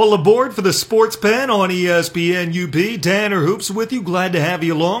All aboard for the Sports Pen on ESPN UP. Tanner Hoops with you. Glad to have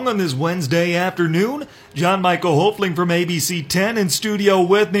you along on this Wednesday afternoon. John Michael Hopfling from ABC 10 in studio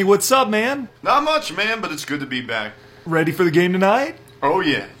with me. What's up, man? Not much, man, but it's good to be back. Ready for the game tonight? Oh,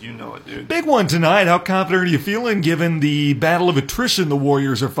 yeah. You know it, dude. Big one tonight. How confident are you feeling given the battle of attrition the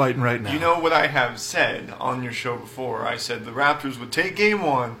Warriors are fighting right now? You know what I have said on your show before? I said the Raptors would take game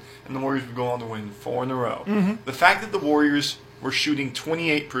one and the Warriors would go on to win 4 in a row. The fact that the Warriors were shooting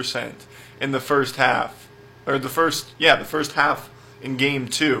 28% in the first half, or the first half in game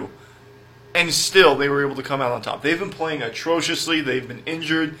 2, and still they were able to come out on top. They've been playing atrociously, they've been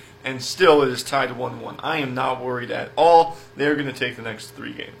injured, and still it is tied 1-1. I am not worried at all. They're going to take the next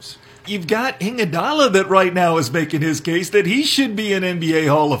 3 games. You've got Iguodala that right now is making his case that he should be an NBA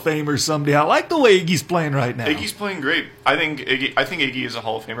Hall of Famer someday. I like the way Iggy's playing right now. Iggy's playing great. I think Iggy is a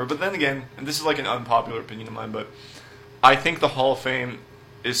Hall of Famer, but then again, and this is like an unpopular opinion of mine, but I think the Hall of Fame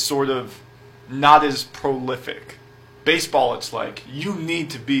is sort of not as prolific. Baseball, it's like, you need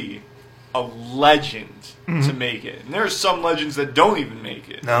to be a legend to make it. And there are some legends that don't even make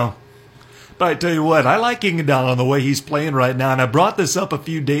it. No. But I tell you what, I like Iguodala on the way he's playing right now, and I brought this up a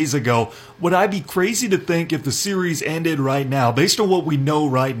few days ago. Would I be crazy to think if the series ended right now, based on what we know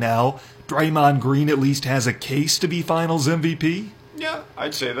right now, Draymond Green at least has a case to be Finals MVP? Yeah,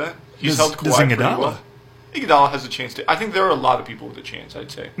 I'd say that. He's held Kawhi pretty Iguodala? well. Iguodala has a chance to. I think there are a lot of people with a chance. I'd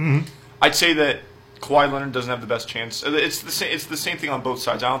say. I'd say that Kawhi Leonard doesn't have the best chance. It's the same thing on both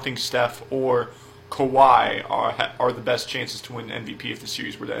sides. I don't think Steph or Kawhi are the best chances to win MVP if the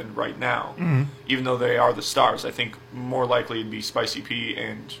series were to end right now. Even though they are the stars, I think more likely it'd be Spicy P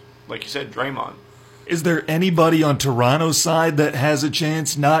and, like you said, Draymond. Is there anybody on Toronto's side that has a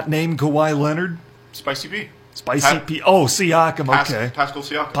chance not named Kawhi Leonard? Spicy P. Spicy P. Oh, Siakam. Okay. Pascal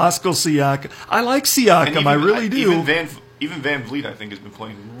Siakam. Pascal Siakam. I like Siakam. I really do. Even Van Vliet, I think, has been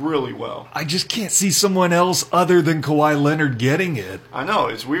playing really well. I just can't see someone else other than Kawhi Leonard getting it. I know.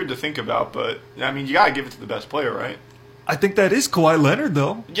 It's weird to think about, but, I mean, you got to give it to the best player, right? I think that is Kawhi Leonard,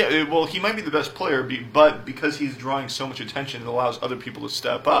 though. Yeah, well, he might be the best player, but because he's drawing so much attention, it allows other people to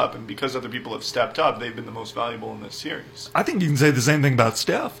step up. And because other people have stepped up, they've been the most valuable in this series. I think you can say the same thing about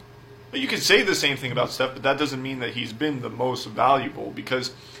Steph. You can say the same thing about Steph, but that doesn't mean that he's been the most valuable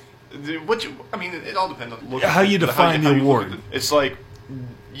because it all depends on how you define the award. It's like,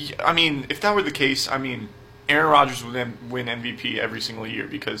 I mean, if that were the case, I mean, Aaron Rodgers would then win MVP every single year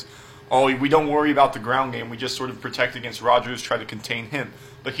because we don't worry about the ground game. We just sort of protect against Rodgers, try to contain him.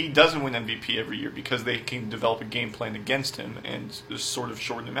 But he doesn't win MVP every year because they can develop a game plan against him and just sort of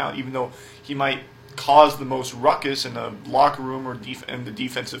shorten him out, even though he might cause the most ruckus in the locker room or in the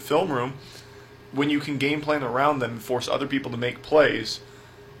defensive film room. When you can game plan around them and force other people to make plays,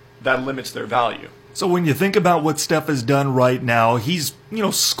 that limits their value. So when you think about what Steph has done right now, he's,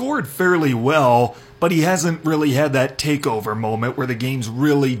 scored fairly well, but he hasn't really had that takeover moment where the game's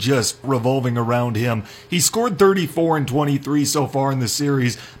really just revolving around him. He scored 34 and 23 so far in the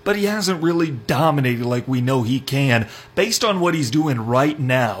series, but he hasn't really dominated like we know he can. Based on what he's doing right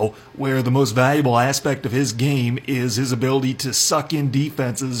now, where the most valuable aspect of his game is his ability to suck in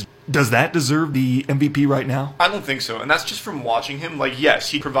defenses, does that deserve the MVP right now? I don't think so, and that's just from watching him. Like, yes,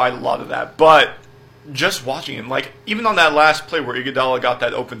 he provided a lot of that, but just watching him, like, even on that last play where Iguodala got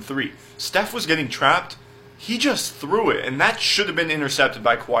that open 3, Steph was getting trapped. He just threw it, and that should have been intercepted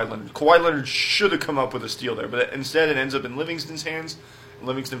by Kawhi Leonard. Kawhi Leonard should have come up with a steal there, but instead it ends up in Livingston's hands.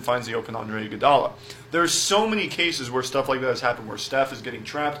 Livingston finds the open Andre Iguodala. There's so many cases where stuff like that has happened, where Steph is getting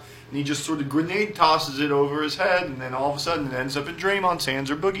trapped, and he just sort of grenade tosses it over his head, and then all of a sudden it ends up in Draymond's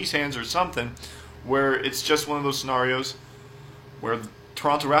hands or Boogie's hands or something, where it's just one of those scenarios where the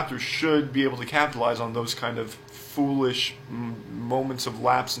Toronto Raptors should be able to capitalize on those kind of foolish moments of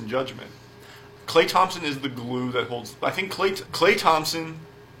lapse in judgment. Klay Thompson is the glue that holds. I think Klay Thompson,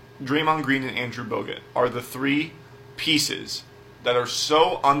 Draymond Green, and Andrew Bogut are the 3 pieces that are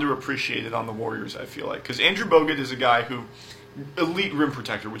so underappreciated on the Warriors, I feel like. Because Andrew Bogut is a guy who, elite rim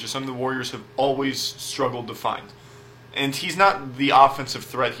protector, which is something the Warriors have always struggled to find. And he's not the offensive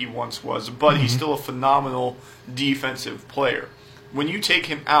threat he once was, but he's still a phenomenal defensive player. When you take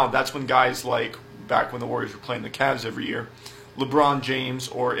him out, that's when guys like, back when the Warriors were playing the Cavs every year, LeBron James,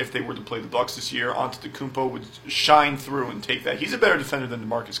 or if they were to play the Bucks this year, Antetokounmpo would shine through and take that. He's a better defender than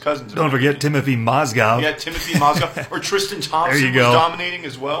DeMarcus Cousins. Don't forget Timothy Mozgov. Yeah, Timothy Mozgov. Or Tristan Thompson was dominating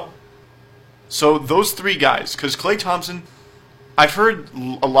as well. So those 3 guys, because Klay Thompson, I've heard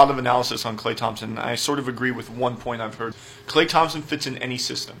a lot of analysis on Klay Thompson, and I sort of agree with one point I've heard. Klay Thompson fits in any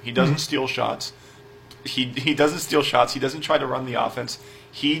system. He doesn't steal shots. He doesn't steal shots. He doesn't try to run the offense.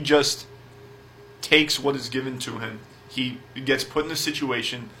 He just takes what is given to him, He gets put in a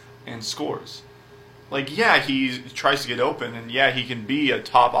situation and scores. Like, yeah, he tries to get open, and yeah, he can be a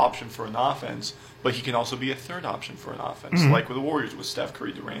top option for an offense, but he can also be a third option for an offense, like with the Warriors with Steph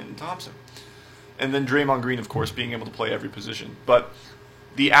Curry, Durant, and Thompson. And then Draymond Green, of course, being able to play every position. But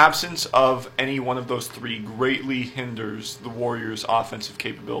the absence of any one of those three greatly hinders the Warriors' offensive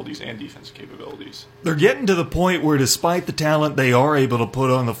capabilities and defensive capabilities. They're getting to the point where, despite the talent they are able to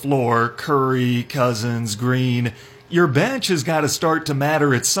put on the floor, Curry, Cousins, Green, your bench has got to start to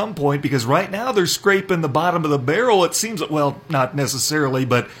matter at some point, because right now they're scraping the bottom of the barrel. It seems, well, not necessarily,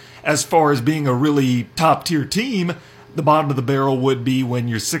 but as far as being a really top-tier team, the bottom of the barrel would be when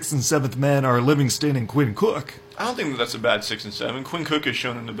your 6th and 7th men are Livingston and Quinn Cook. I don't think that's a bad 6 and 7. Quinn Cook has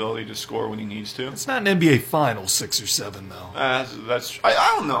shown an ability to score when he needs to. It's not an NBA Finals 6 or 7, though. I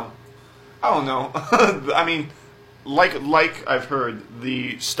don't know. I don't know. I mean, like I've heard,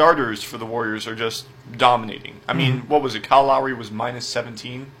 the starters for the Warriors are just dominating. I mean, what was it? Kyle Lowry was minus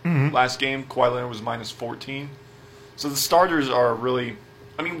 17 last game. Kawhi Leonard was minus 14. So the starters are really.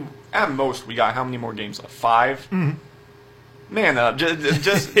 I mean, at most we got how many more games left? 5. Man up,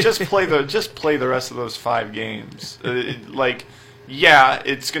 just play the rest of those 5 games. Yeah,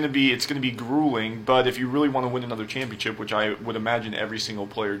 it's gonna be grueling. But if you really want to win another championship, which I would imagine every single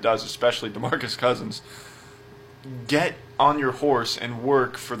player does, especially DeMarcus Cousins, get on your horse and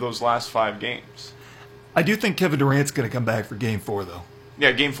work for those last 5 games. I do think Kevin Durant's going to come back for Game 4, though.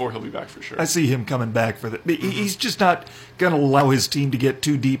 Yeah, Game 4 he'll be back for sure. I see him coming back for that. He's just not going to allow his team to get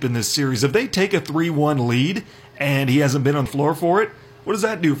too deep in this series. If they take a 3-1 lead and he hasn't been on the floor for it, what does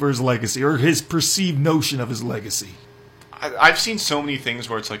that do for his legacy, or his perceived notion of his legacy? I've seen so many things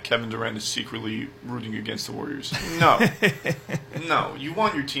where it's like Kevin Durant is secretly rooting against the Warriors. No. No, you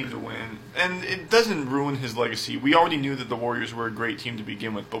want your team to win, and it doesn't ruin his legacy. We already knew that the Warriors were a great team to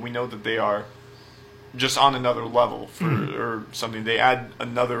begin with, but we know that they are just on another level or something. They add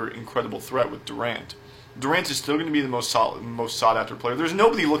another incredible threat with Durant. Durant is still going to be the most sought-after player. There's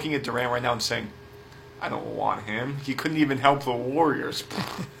nobody looking at Durant right now and saying, I don't want him. He couldn't even help the Warriors.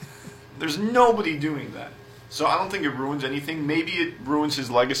 There's nobody doing that. So I don't think it ruins anything. Maybe it ruins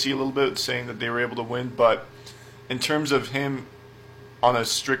his legacy a little bit, saying that they were able to win. But in terms of him on a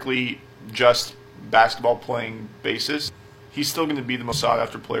strictly just basketball-playing basis, he's still going to be the most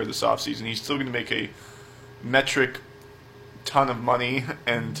sought-after player this offseason. He's still going to make a metric ton of money.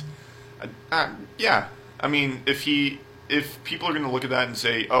 And, yeah, I mean, if people are going to look at that and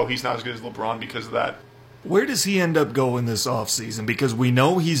say, oh, he's not as good as LeBron because of that, where does he end up going this offseason? Because we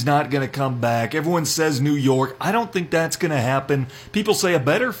know he's not going to come back. Everyone says New York. I don't think that's going to happen. People say a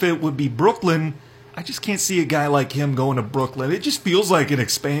better fit would be Brooklyn. I just can't see a guy like him going to Brooklyn. It just feels like an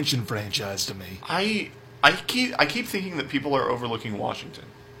expansion franchise to me. I keep thinking that people are overlooking Washington.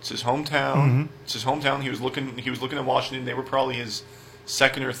 It's his hometown. It's his hometown. He was looking at Washington. They were probably his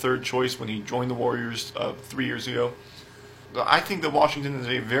second or third choice when he joined the Warriors 3 years ago. I think that Washington is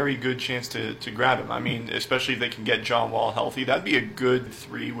a very good chance to grab him. I mean, especially if they can get John Wall healthy. That'd be a good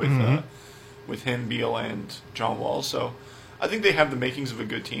 3 with him, Beal, and John Wall. So I think they have the makings of a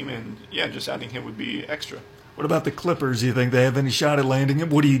good team, and yeah, just adding him would be extra. What about the Clippers? Do you think they have any shot at landing him?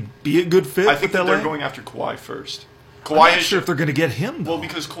 Would he be a good fit? I think that they're going after Kawhi first. I'm not sure if they're going to get him, though. Well,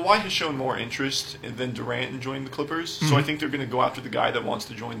 because Kawhi has shown more interest than Durant in joining the Clippers, so I think they're going to go after the guy that wants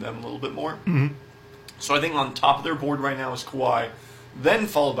to join them a little bit more. So I think on top of their board right now is Kawhi, then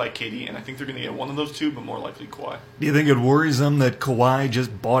followed by KD, and I think they're going to get one of those two, but more likely Kawhi. Do you think it worries them that Kawhi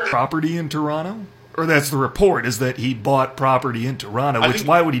just bought property in Toronto? Or that's the report, is that he bought property in Toronto,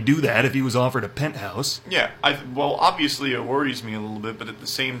 why would he do that if he was offered a penthouse? Yeah, well, obviously it worries me a little bit, but at the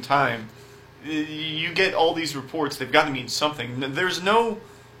same time, you get all these reports, they've got to mean something. There's no,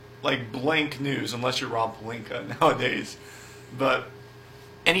 blank news, unless you're Rob Pelinka nowadays, but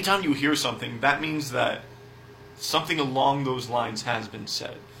anytime you hear something, that means that something along those lines has been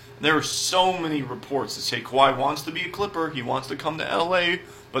said. And there are so many reports that say Kawhi wants to be a Clipper, he wants to come to LA,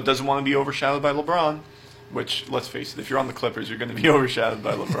 but doesn't want to be overshadowed by LeBron, which, let's face it, if you're on the Clippers, you're going to be overshadowed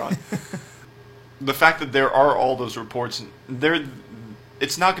by LeBron. The fact that there are all those reports,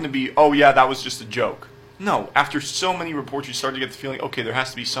 it's not going to be, oh yeah, that was just a joke. No, after so many reports, you start to get the feeling, okay, there has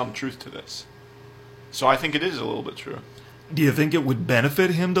to be some truth to this. So I think it is a little bit true. Do you think it would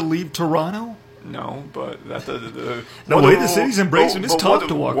benefit him to leave Toronto? No, but the way the city's embracing it's tough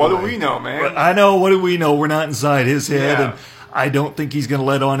to walk away. What do we know, man? I know, what do we know? We're not inside his head, Yeah. and I don't think he's going to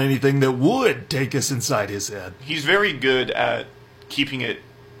let on anything that would take us inside his head. He's very good at keeping it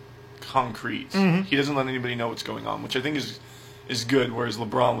concrete. He doesn't let anybody know what's going on, which I think is good, whereas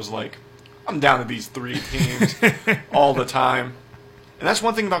LeBron was like, I'm down to these 3 teams all the time. And that's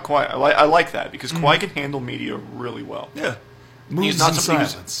one thing about Kawhi. I like that because Kawhi can handle media really well. Yeah. Moves in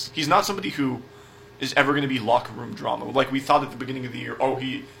silence. He's not somebody who is ever going to be locker room drama. Like we thought at the beginning of the year,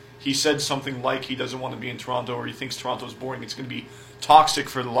 he said something like he doesn't want to be in Toronto or he thinks Toronto's boring. It's going to be toxic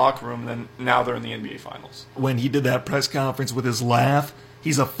for the locker room. And then now they're in the NBA Finals. When he did that press conference with his laugh,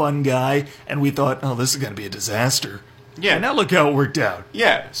 he's a fun guy, and we thought, oh, this is going to be a disaster. Yeah. And now look how it worked out.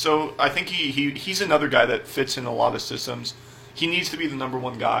 Yeah, so I think he's another guy that fits in a lot of systems. He needs to be the number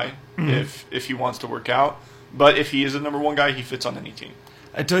one guy if he wants to work out. But if he is the number one guy, he fits on any team.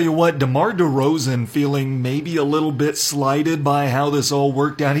 I tell you what, DeMar DeRozan feeling maybe a little bit slighted by how this all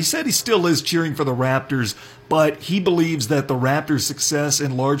worked out. He said he still is cheering for the Raptors, but he believes that the Raptors' success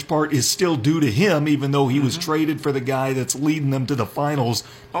in large part is still due to him, even though he was traded for the guy that's leading them to the finals.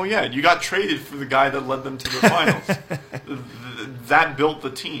 Oh, yeah, you got traded for the guy that led them to the finals. That built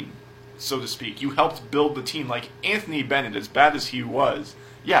the team, so to speak. You helped build the team. Like Anthony Bennett, as bad as he was,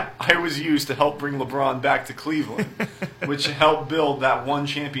 yeah, I was used to help bring LeBron back to Cleveland, which helped build that one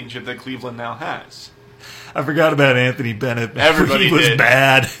championship that Cleveland now has. I forgot about Anthony Bennett. Everybody he was did.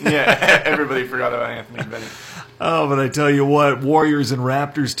 Bad. Yeah, everybody forgot about Anthony Bennett. Oh, but I tell you what, Warriors and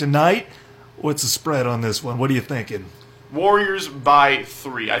Raptors tonight. What's the spread on this one? What are you thinking? Warriors by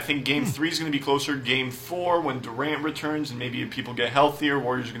 3. I think Game 3 is going to be closer to Game 4 when Durant returns and maybe if people get healthier.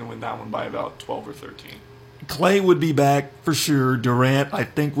 Warriors are going to win that one by about 12 or 13. Clay would be back for sure. Durant, I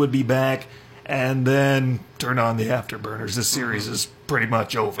think, would be back. And then turn on the afterburners. This series is pretty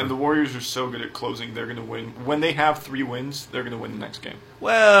much over. And the Warriors are so good at closing, they're going to win. When they have 3 wins, they're going to win the next game.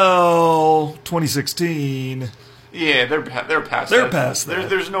 Well, 2016. Yeah, they're past that. They're past that.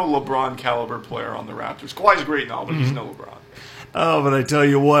 There's no LeBron caliber player on the Raptors. Kawhi's great now, but he's no LeBron. Oh, but I tell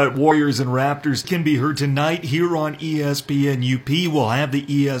you what, Warriors and Raptors can be heard tonight here on ESPN UP. We'll have the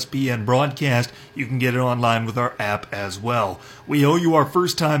ESPN broadcast. You can get it online with our app as well. We owe you our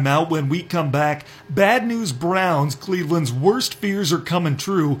first time out. When we come back, Bad News Browns, Cleveland's worst fears are coming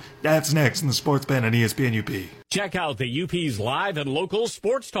true. That's next in the SportsPen on ESPN UP. Check out the UP's live and local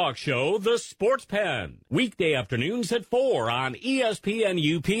sports talk show, The SportsPen. Weekday afternoons at 4 on ESPN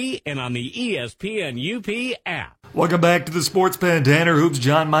UP and on the ESPN UP app. Welcome back to the SportsPen. Tanner Hoops,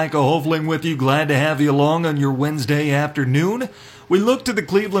 John Michael Hofling with you. Glad to have you along on your Wednesday afternoon. We look to the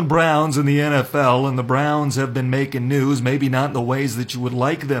Cleveland Browns in the NFL, and the Browns have been making news, maybe not in the ways that you would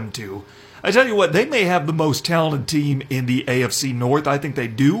like them to. I tell you what, they may have the most talented team in the AFC North. I think they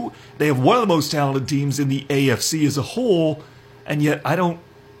do. They have one of the most talented teams in the AFC as a whole, and yet I don't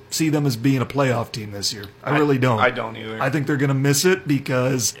see them as being a playoff team this year. I really don't. I don't either. I think they're going to miss it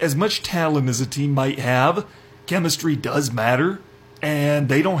because as much talent as a team might have, chemistry does matter, and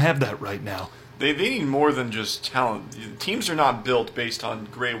they don't have that right now. They need more than just talent. Teams are not built based on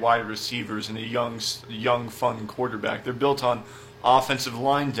great wide receivers and a young, fun quarterback. They're built on offensive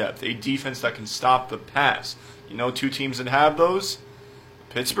line depth, a defense that can stop the pass. You know, 2 teams that have those?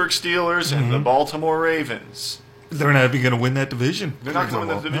 Pittsburgh Steelers and the Baltimore Ravens. They're not even going to win that division. They're not going to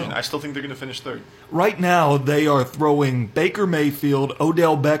win that division. No. I still think they're going to finish 3rd. Right now, they are throwing Baker Mayfield,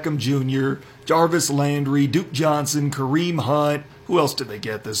 Odell Beckham Jr., Jarvis Landry, Duke Johnson, Kareem Hunt. Who else did they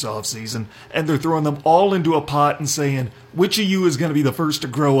get this offseason? And they're throwing them all into a pot and saying, which of you is going to be the first to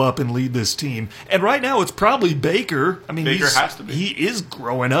grow up and lead this team? And right now, it's probably Baker. I mean, Baker has to be. He is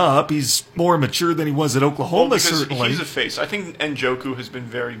growing up. He's more mature than he was at Oklahoma, certainly. He's a face. I think Njoku has been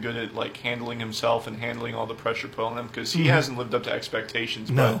very good at like handling himself and handling all the pressure put on him because he hasn't lived up to expectations.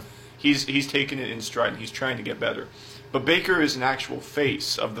 No. But he's taken it in stride and he's trying to get better. But Baker is an actual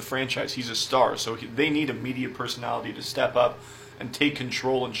face of the franchise. He's a star, so they need a media personality to step up and take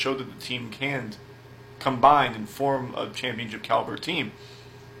control and show that the team can combine and form a championship caliber team.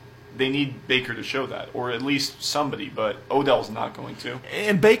 They need Baker to show that, or at least somebody, but Odell's not going to.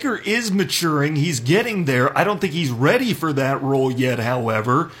 And Baker is maturing. He's getting there. I don't think he's ready for that role yet,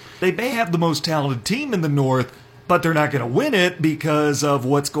 however. They may have the most talented team in the North, but they're not going to win it because of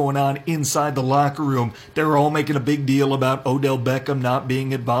what's going on inside the locker room. They're all making a big deal about Odell Beckham not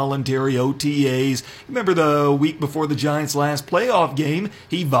being at voluntary OTAs. Remember the week before the Giants' last playoff game,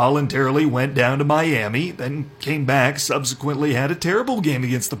 he voluntarily went down to Miami, then came back, subsequently had a terrible game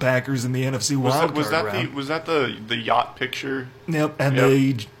against the Packers in the NFC wildcard round. Was that the yacht picture? Yep, and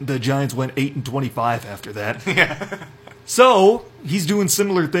Yep. the Giants went 8-25 after that. Yeah. So, he's doing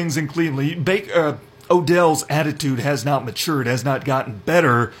similar things in Cleveland. Odell's attitude has not matured, has not gotten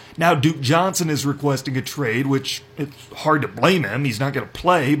better. Now Duke Johnson is requesting a trade, which it's hard to blame him. He's not going to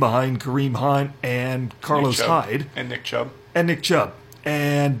play behind Kareem Hunt and Carlos Hyde. And Nick Chubb.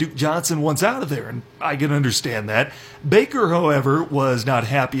 And Duke Johnson wants out of there, and I can understand that. Baker, however, was not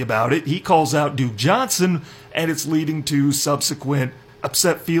happy about it. He calls out Duke Johnson, and it's leading to subsequent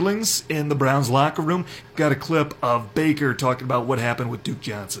upset feelings in the Browns locker room. Got a clip of Baker talking about what happened with Duke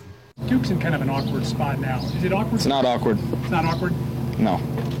Johnson. Duke's in kind of an awkward spot now. Is it awkward? It's not awkward. It's not awkward? No.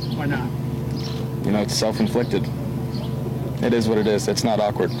 Why not? You know, it's self-inflicted. It is what it is. It's not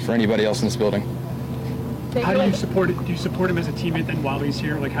awkward for anybody else in this building. How do you support it? Do you support him as a teammate then while he's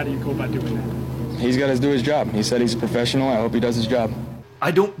here? Like, how do you go about doing that? He's got to do his job. He said he's a professional. I hope he does his job.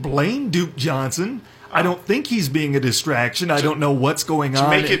 I don't blame Duke Johnson. I don't think he's being a distraction. I don't know what's going on. To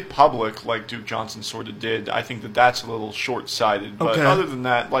make it public, like Duke Johnson sort of did, I think that's a little short-sighted. But other than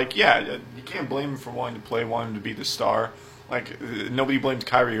that, you can't blame him for wanting to play, wanting to be the star. Nobody blamed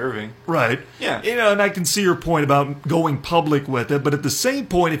Kyrie Irving. Right. Yeah. And I can see your point about going public with it, but at the same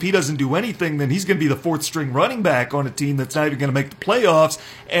point, if he doesn't do anything, then he's going to be the fourth-string running back on a team that's not even going to make the playoffs,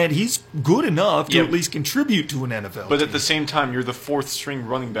 and he's good enough to at least contribute to an NFL But team. at the same time, you're the fourth-string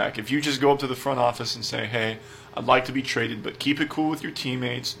running back. If you just go up to the front office and say, hey, I'd like to be traded, but keep it cool with your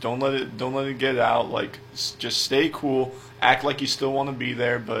teammates. Don't let it get out. Just stay cool. Act like you still want to be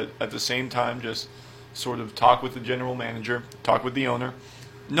there, but at the same time, just sort of talk with the general manager, talk with the owner.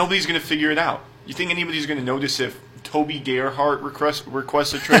 Nobody's going to figure it out. You think anybody's going to notice if Toby Gerhardt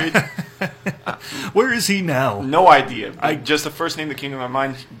requests a trade? Where is he now? No idea. Just the first name that came to my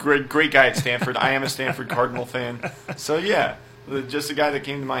mind. Great guy at Stanford. I am a Stanford Cardinal fan. So, yeah, just the guy that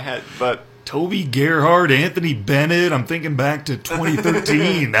came to my head. But Toby Gerhardt, Anthony Bennett, I'm thinking back to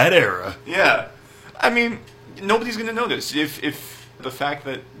 2013, that era. Yeah. I mean, nobody's going to notice. If the fact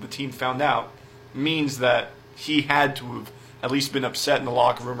that the team found out means that he had to have at least been upset in the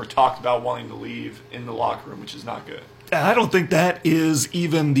locker room or talked about wanting to leave in the locker room, which is not good. I don't think that is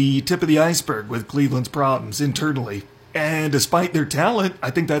even the tip of the iceberg with Cleveland's problems internally. And despite their talent,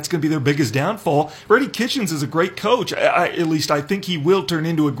 I think that's going to be their biggest downfall. Freddie Kitchens is a great coach. At least I think he will turn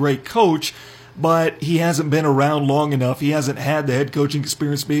into a great coach, but he hasn't been around long enough. He hasn't had the head coaching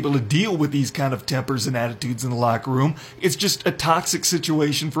experience to be able to deal with these kind of tempers and attitudes in the locker room. It's just a toxic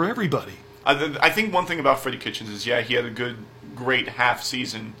situation for everybody. I think one thing about Freddie Kitchens is, he had a great half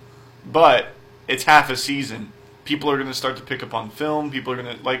season, but it's half a season. People are going to start to pick up on film. People are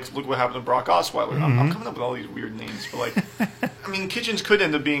going to, look what happened to Brock Osweiler. Mm-hmm. I'm coming up with all these weird names, but, Kitchens could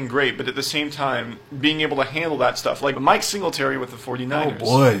end up being great, but at the same time, being able to handle that stuff. Like Mike Singletary with the 49ers. Oh,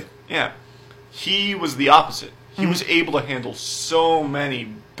 boy. Yeah. He was the opposite. He was able to handle so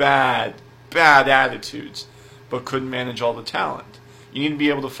many bad attitudes, but couldn't manage all the talent. You need to be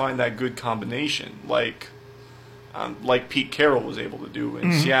able to find that good combination, like Pete Carroll was able to do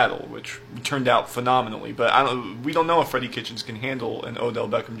in Seattle, which turned out phenomenally. But we don't know if Freddie Kitchens can handle an Odell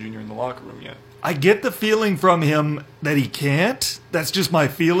Beckham Jr. in the locker room yet. I get the feeling from him that he can't. That's just my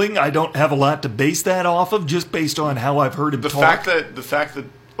feeling. I don't have a lot to base that off of, just based on how I've heard him talk. The fact that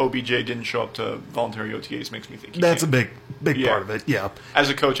OBJ didn't show up to voluntary OTAs makes me think that's a big part of it. Yeah. As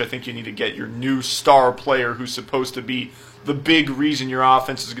a coach, I think you need to get your new star player who's supposed to be the big reason your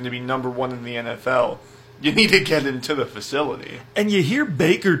offense is going to be number one in the NFL. You need to get into the facility. And you hear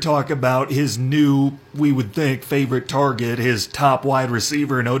Baker talk about his new, we would think, favorite target, his top wide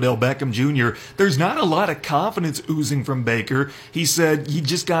receiver in Odell Beckham Jr. There's not a lot of confidence oozing from Baker. He said, you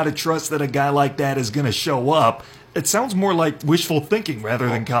just got to trust that a guy like that is going to show up. It sounds more like wishful thinking rather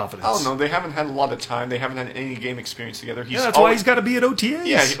than confidence. I don't know. They haven't had a lot of time. They haven't had any game experience together. That's why he's got to be at OTAs.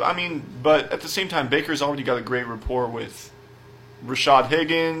 Yeah, but at the same time, Baker's already got a great rapport with Rashad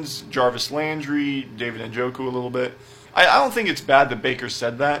Higgins, Jarvis Landry, David Njoku a little bit. I don't think it's bad that Baker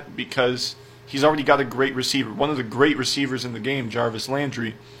said that because he's already got a great receiver. One of the great receivers in the game, Jarvis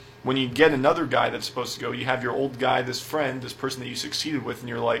Landry. When you get another guy that's supposed to go, you have your old guy, this friend, this person that you succeeded with, and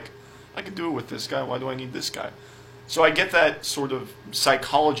you're like, I could do it with this guy. Why do I need this guy? So I get that sort of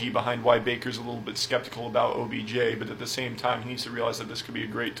psychology behind why Baker's a little bit skeptical about OBJ, but at the same time, he needs to realize that this could be a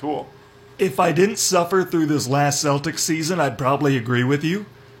great tool. If I didn't suffer through this last Celtics season, I'd probably agree with you.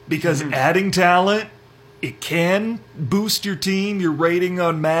 Because adding talent, it can boost your team, your rating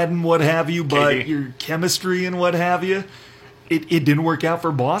on Madden, what have you, but your chemistry and what have you. It didn't work out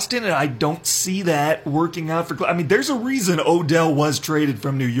for Boston, and I don't see that working out for... I mean, there's a reason Odell was traded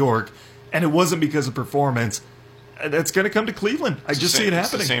from New York, and it wasn't because of performance. That's going to come to Cleveland. I just see it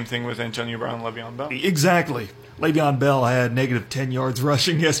happening. It's the same thing with Antonio Brown and Le'Veon Bell. Exactly. Le'Veon Bell had negative 10 yards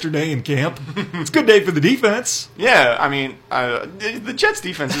rushing yesterday in camp. It's a good day for the defense. Yeah, I mean, the Jets'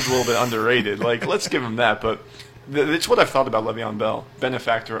 defense is a little bit underrated. Let's give them that. But it's what I've thought about Le'Veon Bell,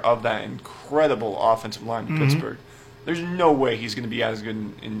 benefactor of that incredible offensive line in Pittsburgh. There's no way he's going to be as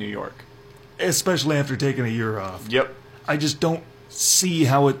good in New York. Especially after taking a year off. Yep. I just don't see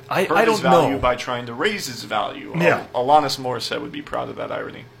how it... I don't his value know. By trying to raise his value. Yeah. Alanis Morissette would be proud of that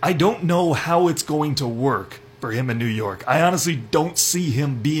irony. I don't know how it's going to work for him in New York. I honestly don't see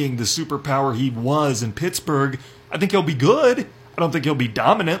him being the superpower he was in Pittsburgh. I think he'll be good. I don't think he'll be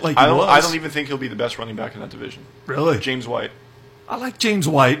dominant like he was. I don't even think he'll be the best running back in that division. Really? James White. I like James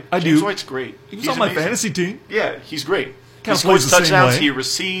White. James White's great. He's on my fantasy team. Yeah, he's great. Kind He scores touchdowns, he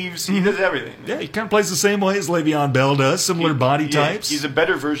receives, he does everything. Yeah, he kind of plays the same way as Le'Veon Bell does, similar body types. He's a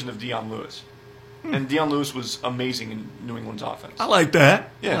better version of Deion Lewis. And Deion Lewis was amazing in New England's offense. I like that.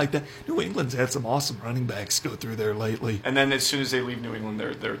 Yeah. I like that. New England's had some awesome running backs go through there lately. And then as soon as they leave New England,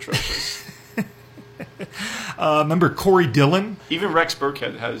 they're atrocious. Remember Corey Dillon? Even Rex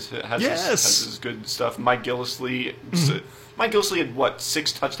Burkhead has his good stuff. Mike Gillislee. Mike Gillislee had, what,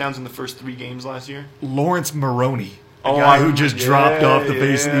 6 touchdowns in the first 3 games last year? Lawrence Maroney. A guy who just dropped off the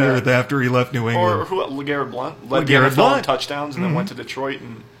face of the earth after he left New England. Or who? LeGarrette Blount. Led the LeGarrette NFL Blount. in touchdowns and then went to Detroit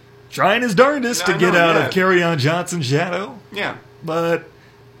and trying his darndest to get out of Kerryon Johnson's shadow. Yeah. But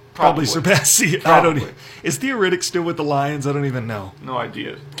probably surpass the... I don't. Is Theoretic still with the Lions? I don't even know. No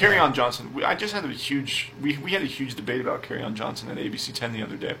idea. Kerryon Johnson. I just had a huge... We had a huge debate about Kerryon Johnson at ABC 10 the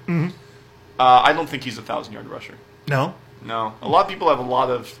other day. I don't think he's a 1,000-yard rusher. No? No. A lot of people have a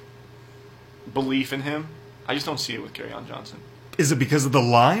lot of belief in him. I just don't see it with Kerryon Johnson. Is it because of the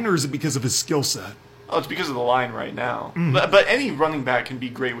line or is it because of his skill set? Oh, it's because of the line right now. But any running back can be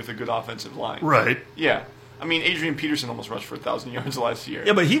great with a good offensive line. Right. Yeah. I mean, Adrian Peterson almost rushed for 1,000 yards last year.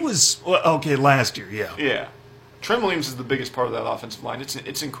 Yeah, but he was... okay, last year, yeah. Yeah. Trent Williams is the biggest part of that offensive line.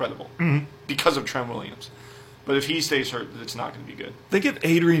 It's incredible because of Trent Williams. But if he stays hurt, it's not going to be good. Think if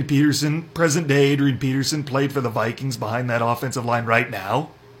Adrian Peterson, present-day Adrian Peterson, played for the Vikings behind that offensive line right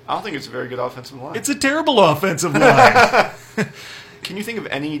now. I don't think it's a very good offensive line. It's a terrible offensive line. Can you think of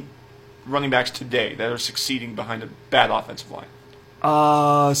any running backs today that are succeeding behind a bad offensive line?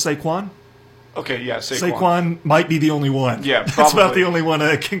 Saquon? Okay, yeah, Saquon. Saquon might be the only one. Yeah, probably. That's about the only one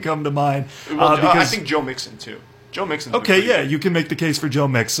that can come to mind. Well, I think Joe Mixon, too. Joe Mixon. Okay, yeah, you can make the case for Joe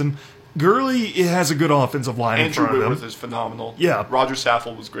Mixon. Gurley has a good offensive line Andrew in front of Whitworth him. is phenomenal. Yeah. Roger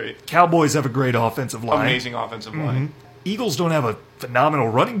Saffold was great. Cowboys have a great offensive line. Amazing offensive line. Eagles don't have a phenomenal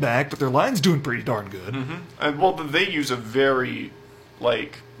running back, but their line's doing pretty darn good. And, well, they use a very,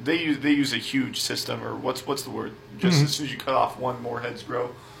 like, they use a huge system, or what's the word? Just as soon as you cut off one, more heads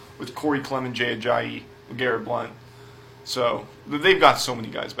grow. With Corey Clement, Jay Ajayi, Garrett Blount. So they've got so many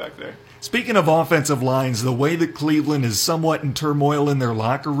guys back there. Speaking of offensive lines, the way that Cleveland is somewhat in turmoil in their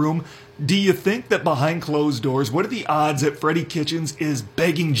locker room, do you think that behind closed doors, what are the odds that Freddie Kitchens is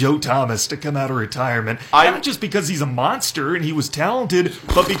begging Joe Thomas to come out of retirement? Not just because he's a monster and he was talented,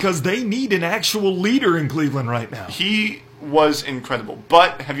 but because they need an actual leader in Cleveland right now. He was incredible.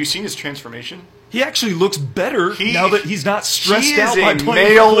 But have you seen his transformation? He actually looks better now that he's not stressed out by playing for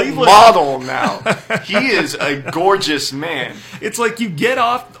male Cleveland. model now. He is a gorgeous man. It's like you get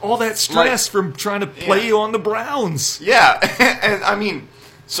off all that stress from trying to play on the Browns. Yeah, and I mean,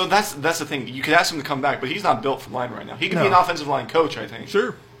 so that's the thing. You could ask him to come back, but he's not built for line right now. He could be an offensive line coach, I think.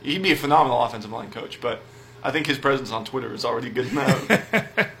 Sure. He'd be a phenomenal offensive line coach, but I think his presence on Twitter is already good enough.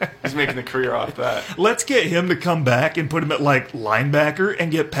 He's making a career off that. Let's get him to come back and put him at, like, linebacker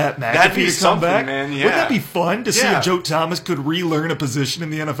and get Pat McAfee to come back. Man, yeah. Wouldn't that be fun to see if Joe Thomas could relearn a position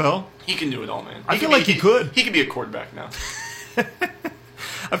in the NFL? He can do it all, man. I feel like he could. He could be a quarterback now.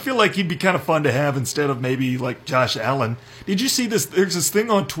 I feel like he'd be kind of fun to have instead of maybe, like, Josh Allen. Did you see this? There's this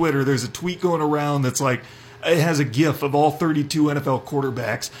thing on Twitter. There's a tweet going around that's like, it has a GIF of all 32 NFL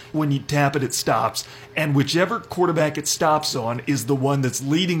quarterbacks. When you tap it, it stops. And whichever quarterback it stops on is the one that's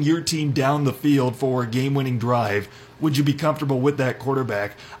leading your team down the field for a game-winning drive. Would you be comfortable with that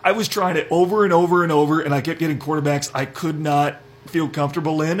quarterback? I was trying it over and over and over, and I kept getting quarterbacks I could not feel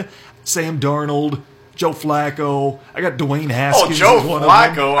comfortable in. Sam Darnold, Joe Flacco. I got Dwayne Haskins. Oh, Joe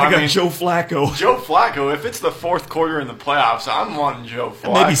Flacco. I got Joe Flacco. Joe Flacco, if it's the fourth quarter in the playoffs, I'm wanting Joe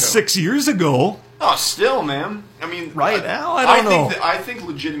Flacco. Maybe 6 years ago. Oh, still, man. I mean, now, I don't know. I think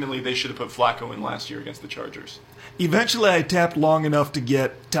legitimately they should have put Flacco in last year against the Chargers. Eventually, I tapped long enough to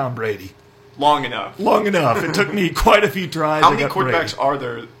get Tom Brady. Long enough. Long enough. It took me quite a few tries. How many quarterbacks are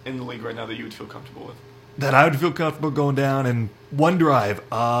there in the league right now that you would feel comfortable with? That I would feel comfortable going down in one drive.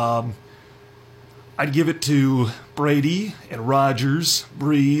 I'd give it to Brady and Rodgers,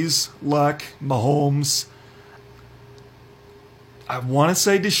 Breeze, Luck, Mahomes. I want to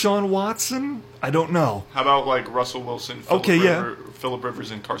say Deshaun Watson. I don't know. How about like Russell Wilson, Phillip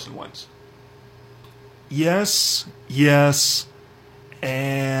Rivers, and Carson Wentz? Yes,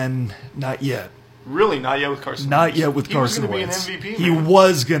 and not yet. Really? Not yet with Carson Wentz? Not yet with Carson Wentz. He was going to be an MVP, man. He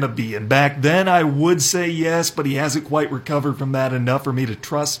was going to be. And back then I would say yes, but he hasn't quite recovered from that enough for me to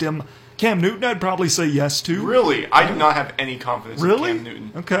trust him. Cam Newton, I'd probably say yes to. Really? I do not have any confidence in Cam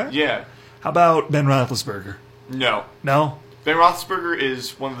Newton. Okay. Yeah. How about Ben Roethlisberger? No. No? Ben Roethlisberger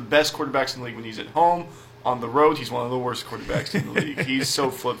is one of the best quarterbacks in the league when he's at home. On the road, he's one of the worst quarterbacks in the league. He's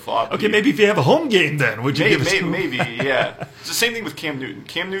so flip-flop. Okay, maybe if you have a home game then, would you give us maybe, yeah. It's the same thing with Cam Newton.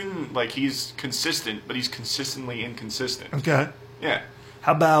 Cam Newton, like, he's consistent, but he's consistently inconsistent. Okay. Yeah.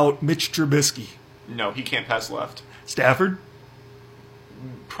 How about Mitch Trubisky? No, he can't pass left. Stafford?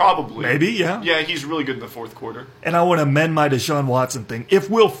 Probably. Maybe, yeah. Yeah, he's really good in the fourth quarter. And I want to amend my Deshaun Watson thing.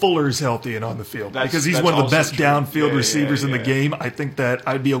 If Will Fuller's healthy and on the field, because he's one of the best downfield receivers in the game, I think that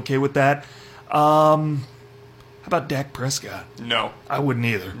I'd be okay with that. How about Dak Prescott? No. I wouldn't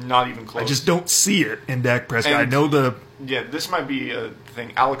either. Not even close. I just don't see it in Dak Prescott. And I know the... Yeah, this might be a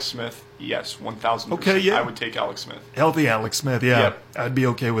thing. Alex Smith, yes, 1,000%. Okay, yeah. I would take Alex Smith. Healthy Alex Smith, yeah. Yep. I'd be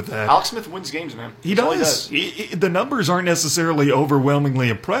okay with that. Alex Smith wins games, man. He That's does. all he does. The numbers aren't necessarily overwhelmingly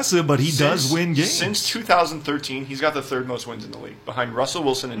impressive, but he does win games. Since 2013, he's got the third most wins in the league, behind Russell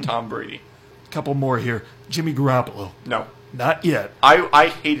Wilson and Tom Brady. A couple more here. Jimmy Garoppolo. No. Not yet. I'm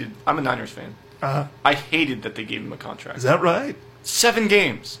a Niners fan. I hated that they gave him a contract. Is that right? 7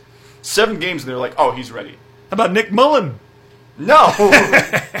 games. 7 games, and they're like, oh, he's ready. How about Nick Mullen? No!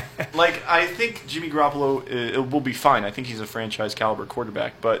 Like, I think Jimmy Garoppolo it will be fine. I think he's a franchise-caliber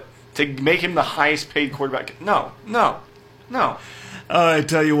quarterback. But to make him the highest-paid quarterback, no. I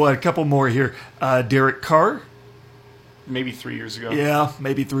tell you what, a couple more here. Derek Carr? Maybe 3 years ago. Yeah,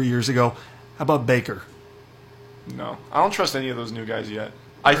 maybe 3 years ago. How about Baker? No. I don't trust any of those new guys yet.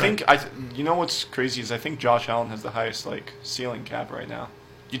 You know what's crazy is I think Josh Allen has the highest ceiling cap right now.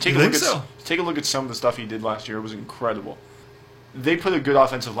 Take a look at some of the stuff he did last year. It was incredible. They put a good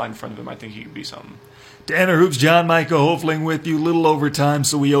offensive line in front of him. I think he could be something. Tanner Hoops, John Michael Hofling with you. Little over time,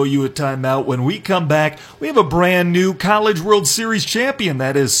 so we owe you a timeout. When we come back, we have a brand new College World Series champion.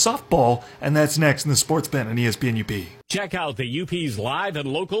 That is softball, and that's next in the Sports Pen on ESPN UP. Check out the UP's live and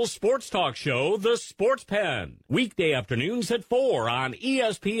local sports talk show, The Sports Pen. Weekday afternoons at 4 on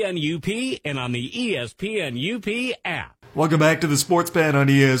ESPN UP and on the ESPN UP app. Welcome back to the Sports Pen on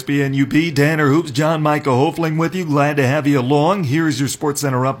ESPN UP. Tanner Hoops, John Michael Hofling with you. Glad to have you along. Here's your Sports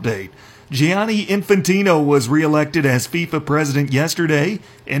Center update. Gianni Infantino was reelected as FIFA president yesterday.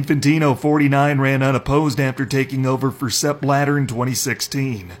 Infantino, 49, ran unopposed after taking over for Sepp Blatter in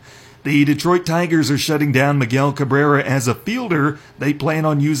 2016. The Detroit Tigers are shutting down Miguel Cabrera as a fielder. They plan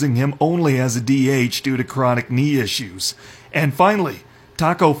on using him only as a DH due to chronic knee issues. And finally,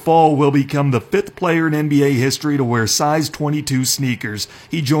 Taco Fall will become the 5th player in NBA history to wear size 22 sneakers.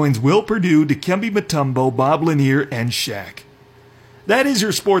 He joins Will Perdue, Dikembe Mutombo, Bob Lanier, and Shaq. That is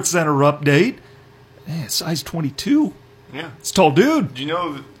your Sports Center update. Man, size 22? Yeah. It's a tall dude. Do you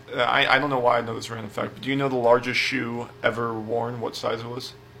know, I don't know why I know this random fact, but do you know the largest shoe ever worn, what size it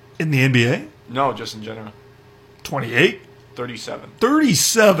was? In the NBA? No, just in general. 28? 37.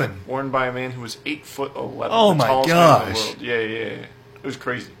 37? Worn by a man who was 8'11". Oh the my tallest man in the gosh. world. Yeah. It was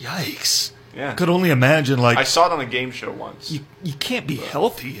crazy. Yikes. Yeah. Could only imagine, I saw it on a game show once. You can't be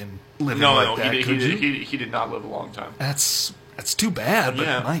healthy and living No, like that, could you? he did not live a long time. That's too bad, but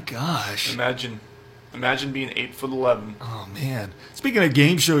Yeah. my gosh. Imagine being 8'11". Oh, man. Speaking of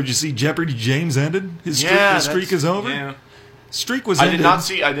game show, did you see Jeopardy James ended? His streak is over? Yeah. Streak was I ended.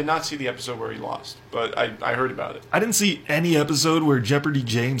 did not see the episode where he lost, but I heard about it. I didn't see any episode where Jeopardy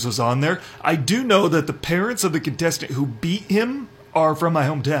James was on there. I do know that the parents of the contestant who beat him are from my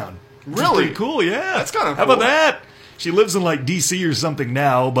hometown. Really? Pretty cool, yeah. That's kinda How about cool. that? She lives in D.C. or something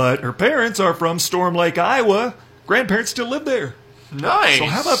now, but her parents are from Storm Lake, Iowa. Grandparents still live there. Nice. So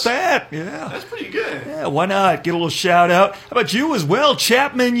how about that? Yeah. That's pretty good. Yeah, why not? Get a little shout out. How about you as well?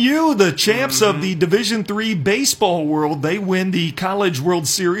 Chapman U, the champs of the Division III baseball world. They win the College World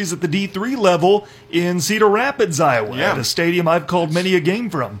Series at the D3 level in Cedar Rapids, Iowa, Yeah. at a stadium I've called many a game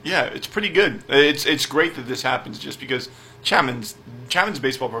from. Yeah, it's pretty good. It's great that this happens just because Chapman's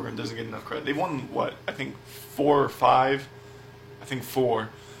baseball program doesn't get enough credit. They've won, I think 4 or 5? I think 4.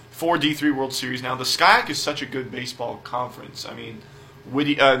 4 D3 World Series now. The SCIAC is such a good baseball conference. I mean,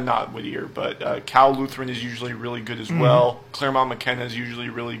 not Whittier, but Cal Lutheran is usually really good as well. Claremont McKenna is usually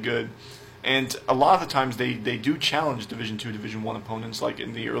really good. And a lot of the times they do challenge Division II, Division I opponents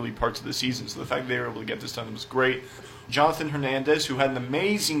in the early parts of the season. So the fact that they were able to get this done was great. Jonathan Hernandez, who had an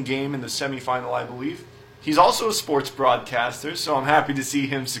amazing game in the semifinal, I believe. He's also a sports broadcaster, so I'm happy to see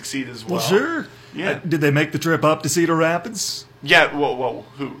him succeed as well. Well, sure. Yeah. Did they make the trip up to Cedar Rapids? Yeah, who?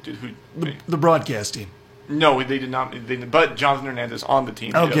 The broadcast team. No, they did not. But Jonathan Hernandez on the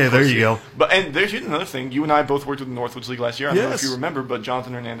team. Okay, there you go. And here's another thing. You and I both worked with the Northwoods League last year. I don't know if Yes. you remember, but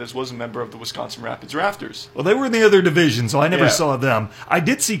Jonathan Hernandez was a member of the Wisconsin Rapids Rafters. Well, they were in the other division, so I never Yeah. saw them. I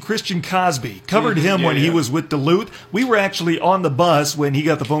did see Christian Cosby. Covered him when he was with Duluth. We were actually on the bus when he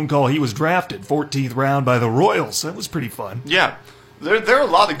got the phone call he was drafted, 14th round by the Royals. That was pretty fun. Yeah. There are a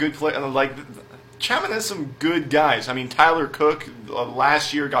lot of good players. Like, Chapman has some good guys. I mean, Tyler Cook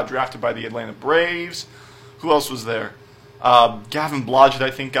last year got drafted by the Atlanta Braves. Who else was there? Gavin Blodgett, I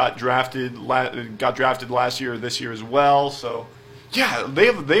think, got drafted last year or this year as well. So, yeah, they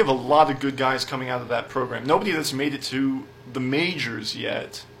have a lot of good guys coming out of that program. Nobody that's made it to the majors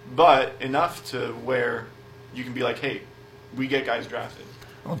yet, but enough to where you can be like, hey, we get guys drafted.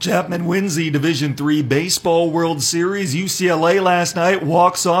 Well, Chapman wins the Division III Baseball World Series. UCLA last night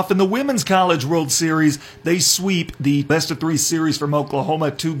walks off in the Women's College World Series. They sweep the best-of-3 series from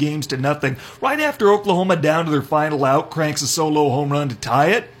Oklahoma 2-0. Right after Oklahoma, down to their final out, cranks a solo home run to tie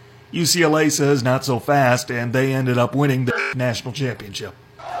it. UCLA says not so fast, and they ended up winning the national championship.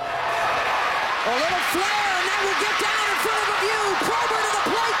 A little flare, and that will get down in front of a view. Kroger to the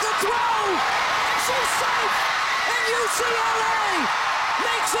plate, the throw. She's safe, and UCLA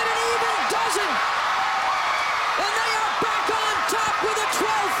makes it an even dozen. And they are back on top with a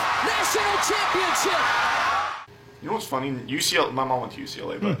 12th national championship. You know what's funny? UCLA. My mom went to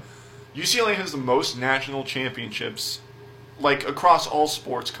UCLA, but UCLA has the most national championships, like across all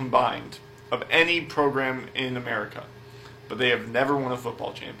sports combined, of any program in America. But they have never won a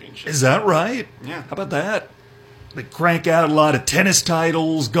football championship. Is that right? Yeah. How about that? They crank out a lot of tennis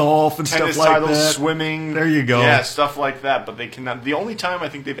titles, golf, and Tennis stuff like titles, that. swimming. There you go. Yeah, stuff like that. But they cannot. The only time I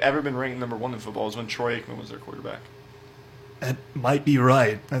think they've ever been ranked number 1 in football is when Troy Aikman was their quarterback. That might be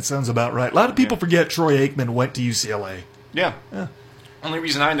right. That sounds about right. A lot of people forget Troy Aikman went to UCLA. Yeah. Only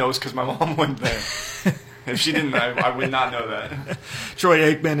reason I know is because my mom went there. If she didn't, I would not know that.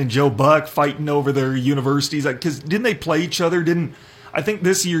 Troy Aikman and Joe Buck fighting over their universities. Because didn't they play each other? I think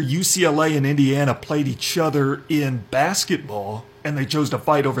this year UCLA and Indiana played each other in basketball, and they chose to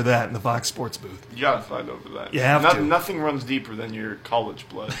fight over that in the Fox Sports booth. You gotta fight over that. You have to. Nothing runs deeper than your college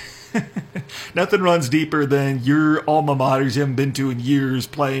blood. Nothing runs deeper than your alma maters you haven't been to in years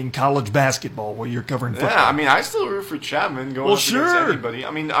playing college basketball while you're covering football. Yeah, I mean, I still root for Chapman going up against sure. anybody.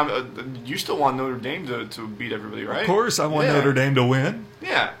 I mean, you still want Notre Dame to beat everybody, right? Of course, I want Notre Dame to win.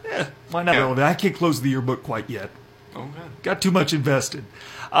 Yeah. Why not? Yeah. I can't close the yearbook quite yet. Okay. Got too much invested.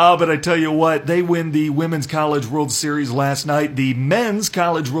 But I tell you what, they win the Women's College World Series last night. The Men's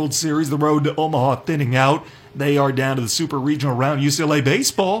College World Series, the road to Omaha thinning out. They are down to the Super Regional round. UCLA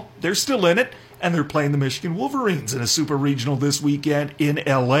baseball, they're still in it, and they're playing the Michigan Wolverines in a Super Regional this weekend in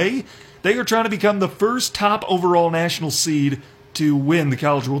L.A. They are trying to become the first top overall national seed to win the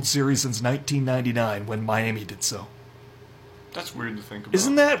College World Series since 1999 when Miami did so. That's weird to think about.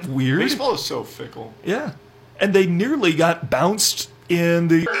 Isn't that weird? Baseball is so fickle. Yeah. And they nearly got bounced in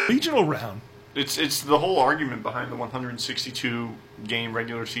the regional round. It's the whole argument behind the 162 game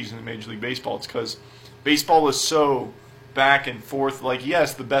regular season in Major League Baseball. It's because baseball is so back and forth. Like,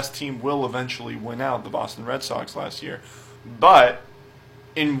 yes, the best team will eventually win out, the Boston Red Sox last year. But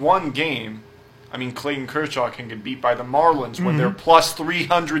in one game, I mean, Clayton Kershaw can get beat by the Marlins when they're plus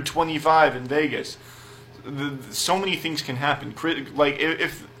 325 in Vegas. So many things can happen. Like,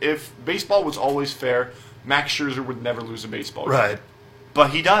 if baseball was always fair, Max Scherzer would never lose a baseball game. Right.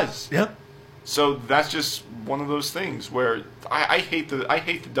 But he does. Yep. So that's just one of those things where I hate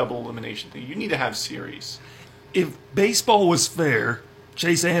the double elimination thing. You need to have series. If baseball was fair,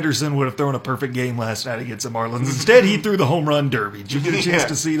 Chase Anderson would have thrown a perfect game last night against the Marlins. Instead, he threw the home run derby. Did you get a chance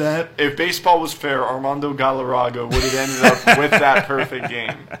to see that? If baseball was fair, Armando Galarraga would have ended up with that perfect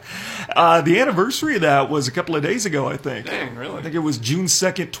game. The anniversary of that was a couple of days ago, I think. Dang, really? I think it was June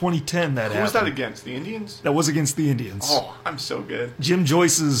 2nd, 2010 that happened. Who was that against? The Indians? That was against the Indians. Oh, I'm so good. Jim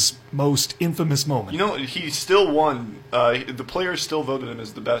Joyce's most infamous moment. You know, he still won. The players still voted him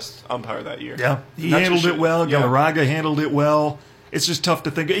as the best umpire that year. Yeah, he handled it well. Yeah. Galarraga handled it well. It's just tough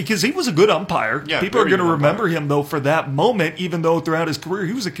to think, because he was a good umpire. Yeah, people are very going to good remember umpire. him, though, for that moment, even though throughout his career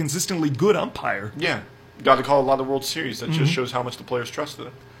he was a consistently good umpire. Yeah. Got to call a lot of World Series. That just shows how much the players trusted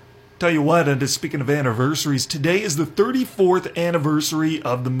him. Tell you what, and speaking of anniversaries, today is the 34th anniversary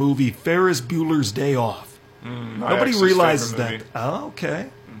of the movie Ferris Bueller's Day Off. Nobody realizes that. Oh,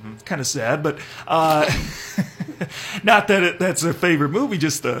 okay. It's kind of sad, but not that that's their favorite movie,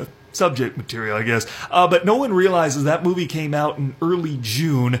 just the subject material, I guess. But no one realizes that movie came out in early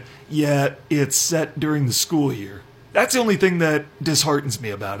June, yet it's set during the school year. That's the only thing that disheartens me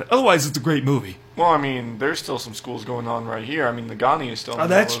about it. Otherwise, it's a great movie. Well, I mean, there's still some schools going on right here. I mean, Nagani is still in the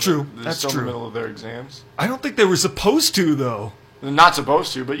that's middle true. Of, That's still true. in the middle of their exams. I don't think they were supposed to, though. They're not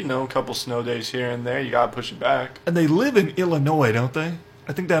supposed to, but, you know, a couple snow days here and there. You got to push it back. And they live in Illinois, don't they?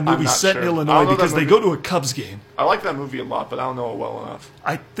 I think that movie's not set sure. in I Illinois don't know because that they movie. go to a Cubs game. I like that movie a lot, but I don't know it well enough.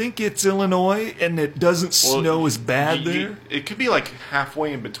 I think it's Illinois, and it doesn't snow as bad there. It could be like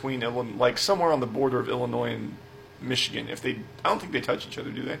halfway in between Illinois, like somewhere on the border of Illinois and Michigan. I don't think they touch each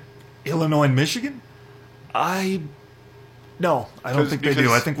other, do they? Illinois and Michigan? No, I don't think they do.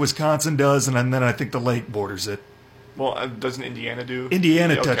 because- I think Wisconsin does, and then I think the lake borders it. Well, doesn't Indiana do?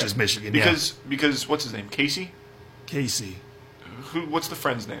 Indiana Okay. touches Michigan, yeah. Because what's his name? Casey? Casey. What's the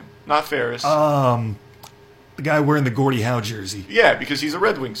friend's name? Not Ferris. The guy wearing the Gordie Howe jersey. yeah, because he's a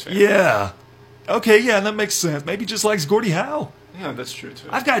Red Wings fan. Yeah. Okay, yeah, that makes sense. Maybe just likes Gordie Howe. Yeah, that's true too.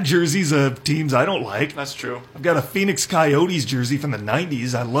 I've got jerseys of teams I don't like. That's true. I've got a Phoenix Coyotes jersey from the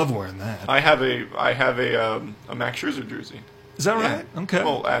 90s. I love wearing that. I have a Max Scherzer jersey. Is that Yeah. right? Okay.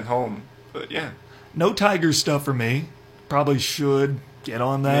 Well, at home, but yeah. No Tigers stuff for me. Probably should get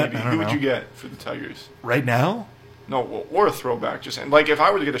on that. Maybe. I don't Who know. would you get for the Tigers? Right now? No, or a throwback. Just like if I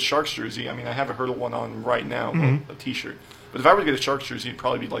were to get a Sharks jersey, I mean, I have a Hurdle one on right now, Mm-hmm. a T-shirt. But if I were to get a Sharks jersey, it'd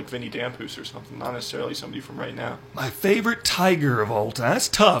probably be like Vinny Damphus or something, not necessarily somebody from right now. My favorite Tiger of all time. That's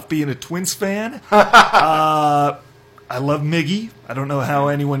tough, being a Twins fan. I love Miggy. I don't know how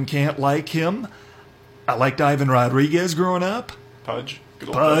anyone can't like him. I liked Ivan Rodriguez growing up. Pudge, good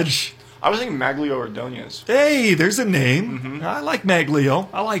old Pudge. I was thinking Maglio Ordonez, Hey, there's a name. I like Maglio.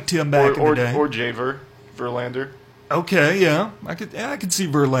 I liked him back in the day. or Verlander. Okay, yeah. I could see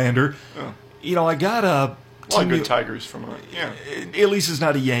Verlander. Oh. You know, I got a A lot of good Tigers from yeah. At least it's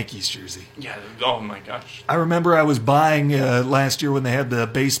not a Yankees jersey. Yeah. Oh my gosh. I remember I was buying last year when they had the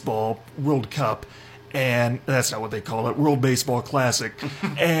baseball World Cup, and that's not what they call it, World Baseball Classic.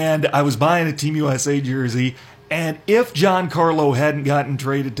 And I was buying a Team USA jersey, and if Giancarlo hadn't gotten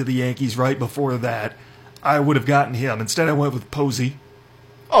traded to the Yankees right before that, I would have gotten him. Instead, I went with Posey.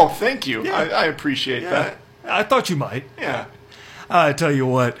 Oh, thank you. Yeah. I appreciate that. I thought you might. Yeah. I tell you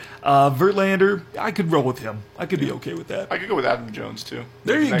what, Verlander, I could roll with him. I could be okay with that. I could go with Adam Jones too.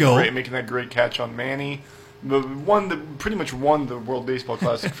 There Making you that go. Making that great catch on Manny. Pretty much won the World Baseball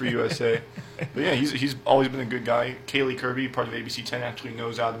Classic for USA. But yeah, he's always been a good guy. Kaylee Kirby, part of ABC 10, actually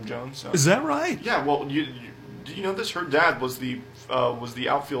knows Adam Jones. So. Is that right? Yeah, well, did you know this? Her dad was the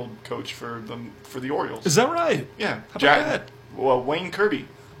outfield coach for the Orioles. Is that right? Yeah, How about that? Well, Wayne Kirby.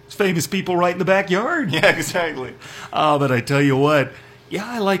 Famous people right in the backyard. Yeah, exactly. But I tell you what, yeah,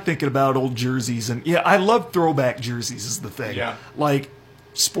 I like thinking about old jerseys. And yeah, I love throwback jerseys is the thing. Yeah. Like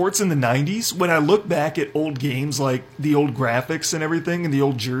sports in the 90s, when I look back at old games, like the old graphics and everything and the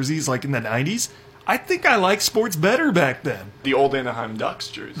old jerseys like in the 90s, I think I like sports better back then. The old Anaheim Ducks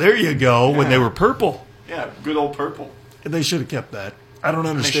jersey. There you go, when Yeah. they were purple. Yeah, good old purple. They should have kept that. I don't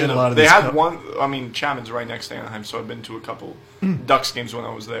They understand a should've. lot of They this had stuff. one. I mean, Chapman's right next to Anaheim, so I've been to a couple Hmm. Ducks games when I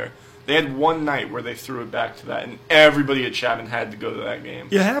was there. They had one night where they threw it back to that, and everybody at Chapman had to go to that game.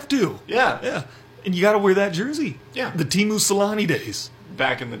 You have to. Yeah, Yeah. And you got to wear that jersey. Yeah. The Timu Solani days.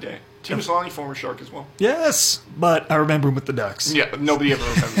 back in the day. Timo Solani, former Shark as well. Yes, but I remember him with the Ducks. Yeah, nobody ever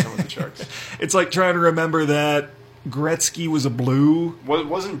remembers him with the Sharks. It's like trying to remember that Gretzky was a Blue.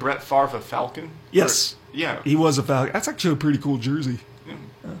 Wasn't Brett Favre a Falcon? Yes. Or- yeah. He was a Falcon. That's actually a pretty cool jersey. Yeah.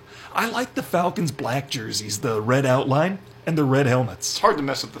 I like the Falcons' black jerseys, the red outline and the red It's helmets. hard to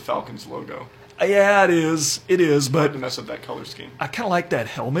mess up the Falcons logo. Yeah, it is. It is, Hard but to mess up that color scheme. I kind of like that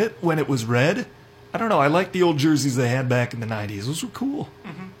helmet when it was red. I don't know. I like the old jerseys they had back in the 90s. Those were cool.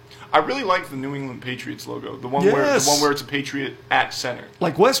 I really like the New England Patriots logo. The one Yes. where it's a Patriot at center.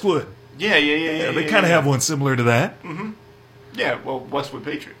 Like Westwood. Yeah. They kind of have one similar to that. Yeah, well, Westwood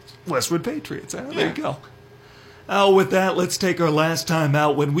Patriots. Westwood Patriots. There Yeah. you go. With that, let's take our last time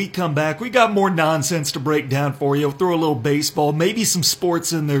out. When we come back, we got more nonsense to break down for you. We'll throw a little baseball, maybe some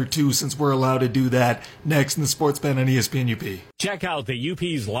sports in there too, since we're allowed to do that next in the Sports Pen on ESPN UP. Check out the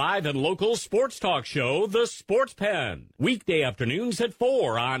UP's live and local sports talk show, The Sports Pen. Weekday afternoons at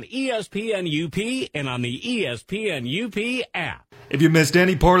 4 on ESPN UP and on the ESPN UP app. If you missed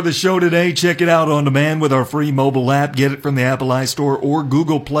any part of the show today, check it out on demand with our free mobile app. Get it from the Apple iStore or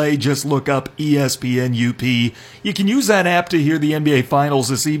Google Play. Just look up ESPN UP. You can use that app to hear the NBA Finals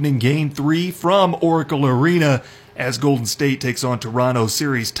this evening, Game 3 from Oracle Arena, as Golden State takes on Toronto,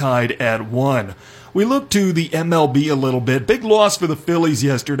 series tied at 1. We look to the MLB a little bit. Big loss for the Phillies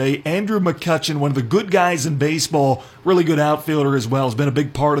yesterday. Andrew McCutchen, one of the good guys in baseball, really good outfielder as well, has been a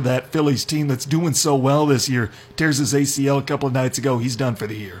big part of that Phillies team that's doing so well this year. Tears his ACL a couple of nights ago. He's done for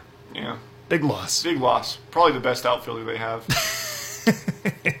the year. Yeah. Big loss. Big loss. Probably the best outfielder they have.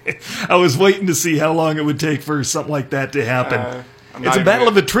 I was waiting to see how long it would take for something like that to happen. It's a battle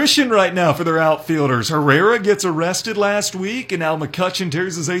of attrition right now for their outfielders. Herrera gets arrested last week, and now McCutchen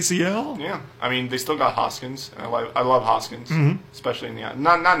tears his ACL. Yeah, I mean, they still got Hoskins. I love Hoskins, especially in the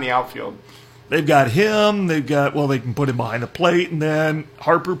not in the outfield. They've got him. They can put him behind the plate, and then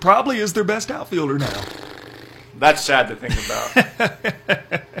Harper probably is their best outfielder now. That's sad to think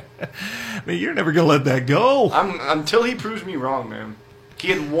about. I mean, you're never going to let that go. Until he proves me wrong, man. He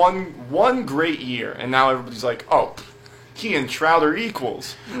had one great year, and now everybody's like, oh, he and Trout are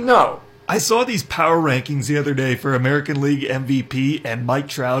equals. No. I saw these power rankings the other day for American League MVP, and Mike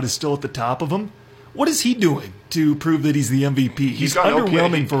Trout is still at the top of them. What is he doing to prove that he's the MVP? He's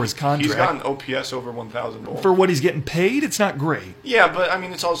underwhelming for his contract. He's got an OPS over 1,000. For what he's getting paid, it's not great. Yeah, but I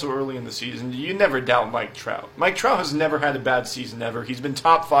mean, it's also early in the season. You never doubt Mike Trout. Mike Trout has never had a bad season ever. He's been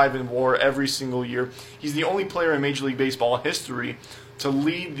top 5 in WAR every single year. He's the only player in Major League Baseball history to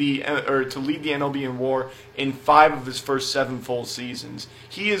lead the MLB in WAR in 5 of his first 7 full seasons.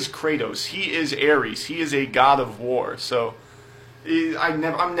 He is Kratos. He is Ares. He is a god of war. So I'm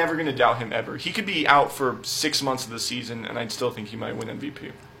never going to doubt him ever. He could be out for 6 months of the season, and I'd still think he might win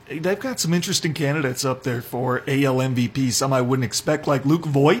MVP. They've got some interesting candidates up there for AL MVP. Some I wouldn't expect, like Luke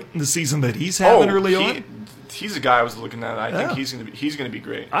Voigt in the season that he's having early on. He's a guy I was looking at. I think he's going to be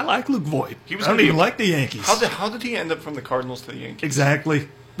great. I like Luke Voigt. I don't even like the Yankees. How did he end up from the Cardinals to the Yankees? Exactly.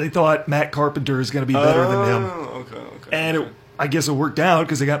 They thought Matt Carpenter is going to be better than him. Okay. And I guess it worked out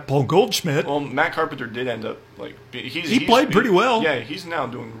because they got Paul Goldschmidt. Well, Matt Carpenter did end up he played pretty well. Yeah, he's now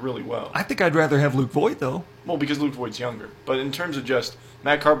doing really well. I think I'd rather have Luke Voigt though. Well, because Luke Voigt's younger. But in terms of just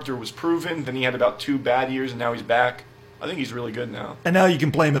Matt Carpenter was proven, then he had about 2 bad years, and now he's back. I think he's really good now. And now you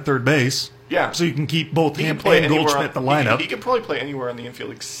can play him at third base. Yeah. So you can keep both him and Goldschmidt in the lineup. He could probably play anywhere on the infield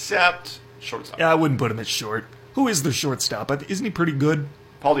except shortstop. Yeah, I wouldn't put him at short. Who is the shortstop? Isn't he pretty good?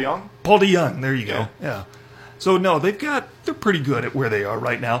 Paul DeYoung? Paul DeYoung, there you go. Yeah. So, no, they're pretty good at where they are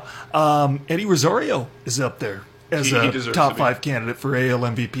right now. Eddie Rosario is up there as a top 5 candidate for AL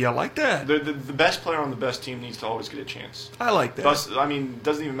MVP. I like that. The best player on the best team needs to always get a chance. I like that. It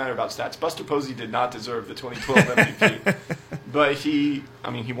doesn't even matter about stats. Buster Posey did not deserve the 2012 MVP. But he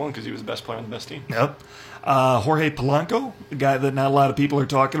won because he was the best player on the best team. Yep. Jorge Polanco, a guy that not a lot of people are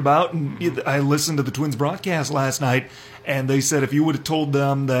talking about. And I listened to the Twins broadcast last night, and they said if you would have told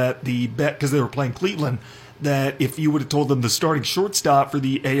them that because they were playing Cleveland, that if you would have told them the starting shortstop for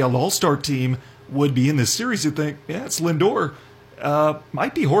the AL All-Star team would be in this series, you'd think, yeah, it's Lindor.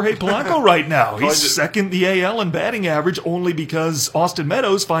 Might be Jorge Polanco right now. He's second the AL in batting average only because Austin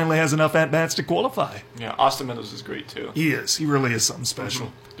Meadows finally has enough at-bats to qualify. Yeah, Austin Meadows is great, too. He is. He really is something special.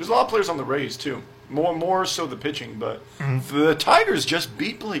 Mm-hmm. There's a lot of players on the Rays, too. More so the pitching, but the Tigers just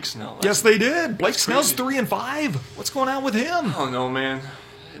beat Blake Snell. Yes, they did. Blake Snell's 3-5. What's going on with him? I don't know, man.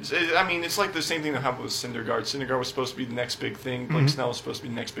 It's like the same thing that happened with Syndergaard. Syndergaard was supposed to be the next big thing. Blake Snell was supposed to be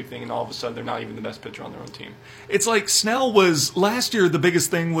the next big thing, and all of a sudden they're not even the best pitcher on their own team. It's like Snell was last year. The biggest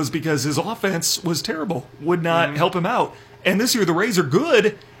thing was because his offense was terrible, would not help him out. And this year the Rays are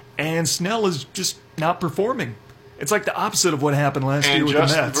good, and Snell is just not performing. It's like the opposite of what happened last year with the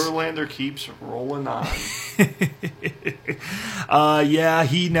Mets. And Justin Verlander keeps rolling on. Yeah,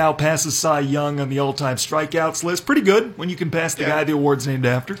 he now passes Cy Young on the all-time strikeouts list. Pretty good when you can pass the guy the award's named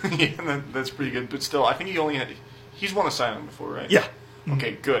after. Yeah, that's pretty good. But still, I think he's won a Cy Young before, right? Yeah.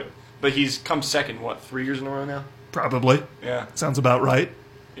 Okay, good. But he's come second, 3 years in a row now? Probably. Yeah. Sounds about right.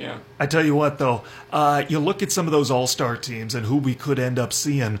 Yeah. I tell you what, though, you look at some of those all-star teams and who we could end up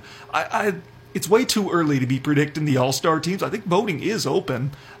seeing. It's way too early to be predicting the all-star teams. I think voting is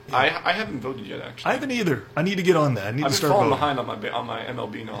open. I haven't voted yet, actually. I haven't either. I need to get on that. I've been falling behind on my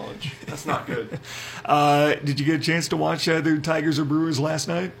MLB knowledge. That's not good. Did you get a chance to watch either Tigers or Brewers last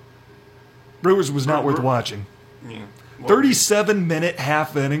night? Brewers was not worth watching. Yeah. 37-minute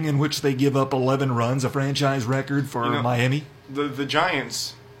half inning in which they give up 11 runs, a franchise record for Miami. The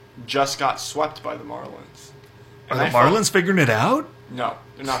Giants just got swept by the Marlins. Are the Marlins figuring it out? No,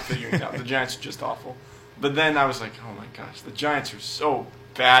 they're not figuring it out. The Giants are just awful. But then I was like, oh my gosh, the Giants are so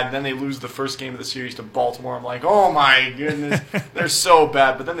bad. Then they lose the first game of the series to Baltimore. I'm like, oh my goodness, they're so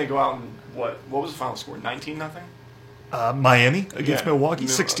bad. But then they go out and what was the final score? 19-0? Miami against Milwaukee,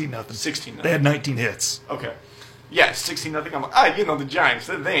 16-0. 16-0. They had 19 hits. Okay. Yeah, 16-0. I'm like, the Giants,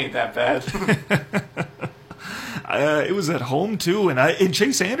 they ain't that bad. It was at home, too, and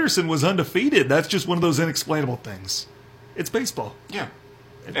Chase Anderson was undefeated. That's just one of those inexplainable things. It's baseball. Yeah.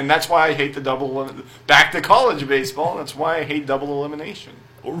 And that's why I hate the back to college baseball. That's why I hate double elimination.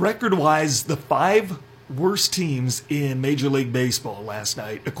 Record-wise, the 5 worst teams in Major League Baseball last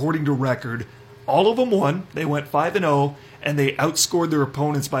night, according to record. All of them won. They went 5-0, and they outscored their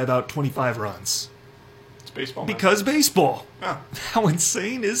opponents by about 25 runs. It's baseball, man. Because baseball. Yeah. How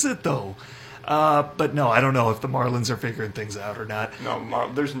insane is it, though? But no, I don't know if the Marlins are figuring things out or not.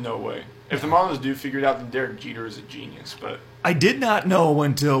 No, there's no way. If the Marlins do figure it out, then Derek Jeter is a genius. But I did not know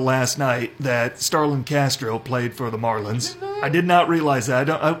until last night that Starlin Castro played for the Marlins. I did not realize that.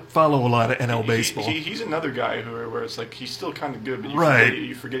 I follow a lot of NL baseball. He's another guy where it's like he's still kind of good, but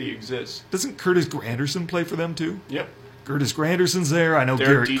you forget he exists. Doesn't Curtis Granderson play for them too? Yep. Curtis Granderson's there. I know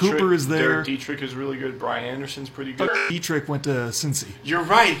Garrett Cooper is there. Derek Dietrich is really good. Brian Anderson's pretty good. Dietrich went to Cincy. You're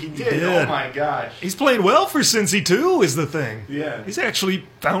right, he did. Oh my gosh. He's playing well for Cincy too, is the thing. Yeah. He's actually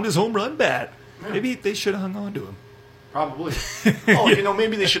found his home run bat. Yeah. Maybe they should have hung on to him. Probably.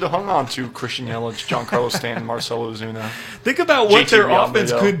 Maybe they should have hung on to Christian Yelich, Giancarlo Stanton, Marcelo Ozuna. Think about what JT their Realmuto.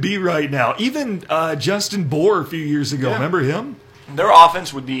 offense could be right now. Even Justin Bohr a few years ago. Yeah. Remember him? Their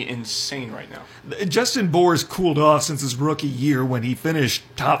offense would be insane right now. Justin Bohr's cooled off since his rookie year when he finished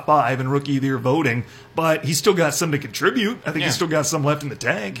top 5 in Rookie of the Year voting, but he's still got some to contribute. I think he's still got some left in the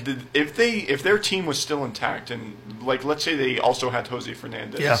tank. If their team was still intact, and like let's say they also had Jose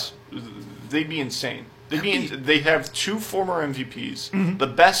Fernandez, they'd be insane. They have 2 former MVPs, the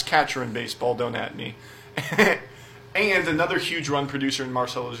best catcher in baseball, don't at me, and another huge run producer in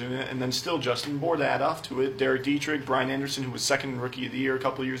Marcelo Ozuna, and then still Justin Bohr to add off to it, Derek Dietrich, Brian Anderson, who was second in Rookie of the Year a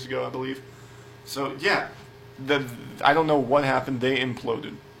couple of years ago, I believe. So, yeah, I don't know what happened. They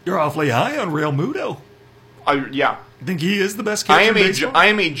imploded. You're awfully high on Real Muto. Yeah. You think he is the best catcher in baseball? I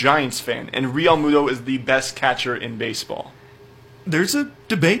am a Giants fan, and Real Muto is the best catcher in baseball. There's a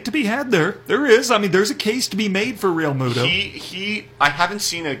debate to be had there. There is. I mean, there's a case to be made for Real Muto. I haven't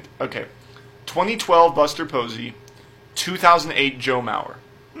seen 2012 Buster Posey, 2008 Joe Mauer.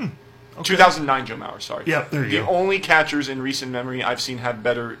 Okay. 2009 Joe Mauer, sorry. Yeah, there you go. The only catchers in recent memory I've seen have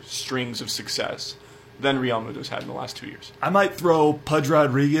better strings of success than Real Muto's had in the last 2 years. I might throw Pudge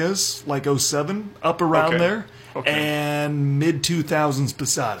Rodriguez, like 07, up around there, and mid-2000s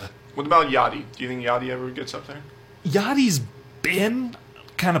Posada. What about Yachty? Do you think Yachty ever gets up there? Yachty's been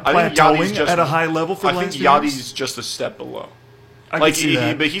kind of plateauing at a high level for the last few years. I think Yachty's just a step below. I can see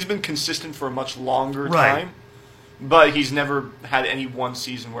that. But he's been consistent for a much longer time. But he's never had any one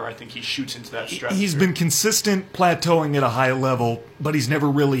season where I think he shoots into that stratosphere. He's been consistent plateauing at a high level, but he's never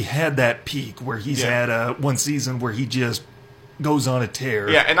really had that peak where he's had one season where he just goes on a tear.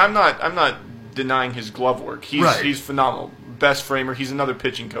 Yeah, and I'm not denying his glove work. He's phenomenal. Best framer. He's another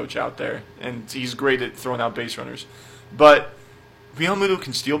pitching coach out there, and he's great at throwing out base runners. But Real Muto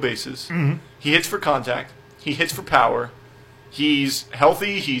can steal bases. Mm-hmm. He hits for contact. He hits for power. He's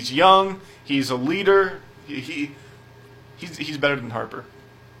healthy. He's young. He's a leader. He's better than Harper.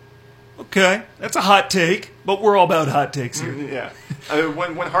 Okay, that's a hot take, but we're all about hot takes here. Yeah.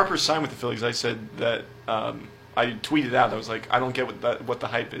 When Harper signed with the Phillies, I said that I tweeted out. I was like, I don't get what the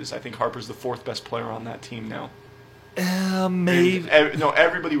hype is. I think Harper's the 4th best player on that team now. Maybe. No,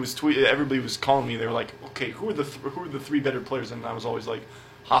 everybody was tweeting. Everybody was calling me. They were like, okay, who are the 3 better players? And I was always like,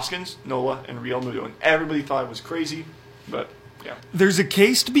 Hoskins, Nola, and Real Muto. And everybody thought it was crazy, but. Yeah. There's a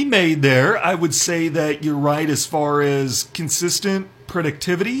case to be made there. I would say that you're right as far as consistent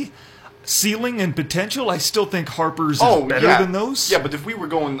productivity, ceiling, and potential. I still think Harper's is better than those. Yeah, but if we were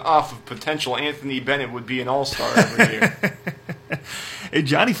going off of potential, Anthony Bennett would be an all-star every year. Hey,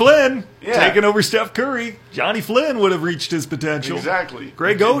 Johnny Flynn taking over Steph Curry. Johnny Flynn would have reached his potential. Exactly.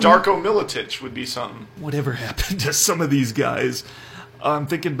 Greg Oden. Darko Milicic would be something. Whatever happened to some of these guys? I'm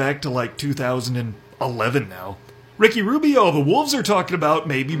thinking back to like 2011 now. Ricky Rubio, the Wolves are talking about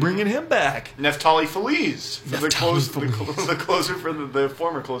maybe bringing him back. Neftali Feliz, the closer for the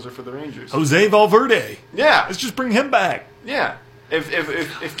former closer for the Rangers. Jose Valverde. Yeah, let's just bring him back. Yeah,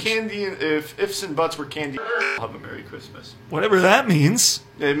 if candy, if ifs and buts were candy, I'll have a Merry Christmas. Whatever that means.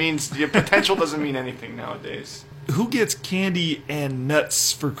 It means your potential doesn't mean anything nowadays. Who gets candy and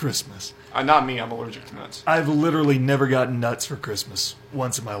nuts for Christmas? Not me. I'm allergic to nuts. I've literally never gotten nuts for Christmas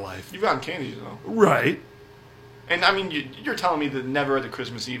once in my life. You've gotten candies though, right? And I mean, you're telling me that never at a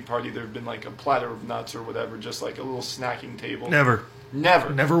Christmas Eve party there have been like a platter of nuts or whatever, just like a little snacking table? Never.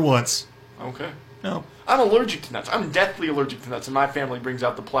 Never once. Okay. No. I'm allergic to nuts. I'm deathly allergic to nuts, and my family brings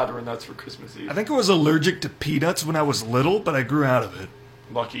out the platter of nuts for Christmas Eve. I think I was allergic to peanuts when I was little, but I grew out of it.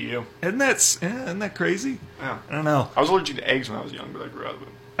 Lucky you. Isn't that crazy? Yeah. I don't know. I was allergic to eggs when I was young, but I grew out of it.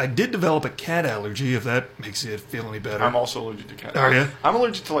 I did develop a cat allergy, if that makes you feel any better. I'm also allergic to cats. Are you? I'm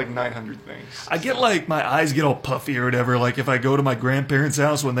allergic to like 900 things. I get like, my eyes get all puffy or whatever. Like if I go to my grandparents'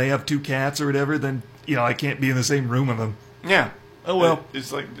 house when they have 2 cats or whatever, then, I can't be in the same room with them. Yeah. Oh, well.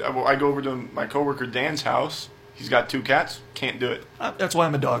 It's like I go over to my coworker Dan's house. He's got 2 cats. Can't do it. That's why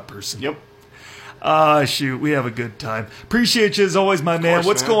I'm a dog person. Yep. Shoot, we have a good time. Appreciate you as always, my man. Course,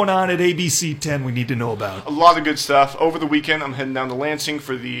 What's man. going on at ABC 10 we need to know about? A lot of good stuff. Over the weekend, I'm heading down to Lansing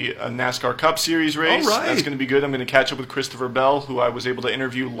for the NASCAR Cup Series race. All right. That's going to be good. I'm going to catch up with Christopher Bell, who I was able to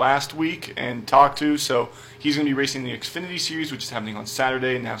interview last week and talk to. So he's going to be racing the Xfinity Series, which is happening on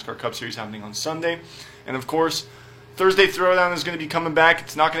Saturday, and NASCAR Cup Series happening on Sunday. And, of course, Thursday Throwdown is going to be coming back.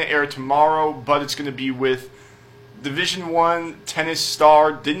 It's not going to air tomorrow, but it's going to be with Division I tennis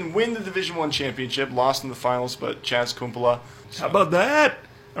star. Didn't win the Division I championship, lost in the finals, but Chaz Kumpala. How about that?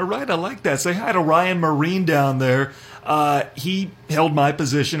 All right, I like that. Say hi to Ryan Marine down there. He held my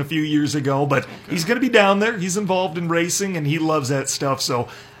position a few years ago, but he's going to be down there. He's involved in racing, and he loves that stuff. So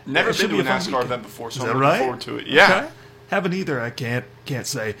Never it should been to be a fun NASCAR weekend. event before, so Is I'm that looking right? forward to it. Yeah. Okay. Haven't either. I can't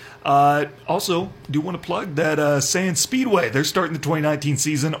say. Also, do want to plug that Sand Speedway. They're starting the 2019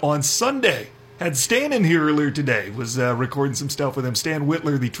 season on Sunday. Had Stan in here earlier today. Was recording some stuff with him. Stan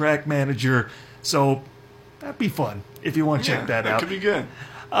Whitler, the track manager. So that'd be fun if you want to check that out. That could be good.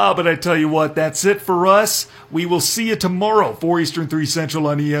 But I tell you what, that's it for us. We will see you tomorrow, 4 Eastern, 3 Central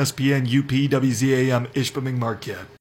on ESPN UP WZAM Ishpeming Marquette.